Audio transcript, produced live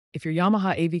If your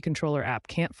Yamaha AV Controller app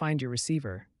can't find your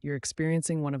receiver, you're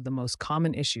experiencing one of the most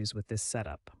common issues with this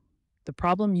setup. The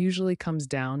problem usually comes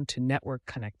down to network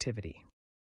connectivity.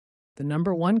 The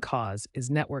number one cause is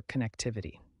network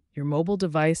connectivity. Your mobile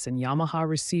device and Yamaha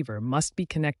receiver must be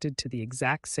connected to the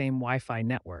exact same Wi Fi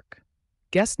network.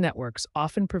 Guest networks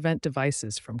often prevent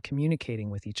devices from communicating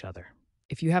with each other.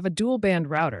 If you have a dual band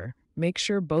router, make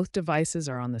sure both devices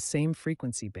are on the same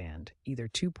frequency band, either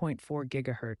 2.4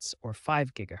 GHz or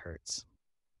 5 GHz.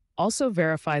 Also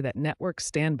verify that network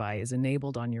standby is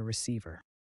enabled on your receiver.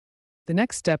 The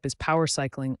next step is power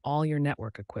cycling all your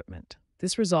network equipment.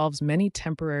 This resolves many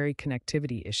temporary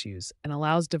connectivity issues and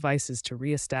allows devices to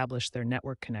reestablish their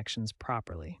network connections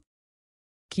properly.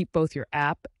 Keep both your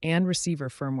app and receiver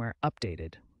firmware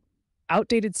updated.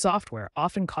 Outdated software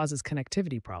often causes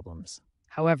connectivity problems.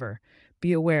 However,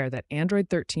 be aware that Android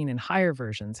 13 and higher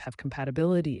versions have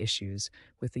compatibility issues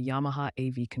with the Yamaha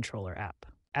AV Controller app.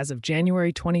 As of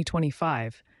January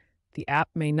 2025, the app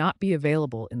may not be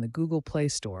available in the Google Play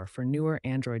Store for newer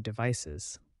Android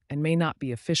devices and may not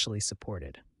be officially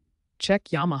supported. Check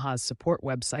Yamaha's support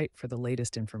website for the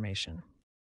latest information.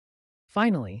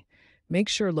 Finally, make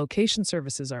sure location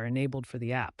services are enabled for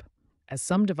the app, as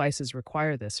some devices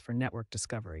require this for network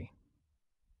discovery.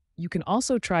 You can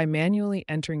also try manually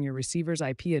entering your receiver's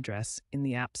IP address in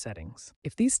the app settings.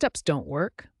 If these steps don't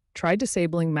work, try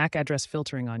disabling MAC address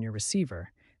filtering on your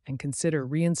receiver and consider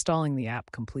reinstalling the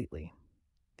app completely.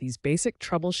 These basic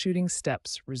troubleshooting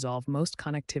steps resolve most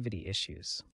connectivity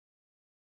issues.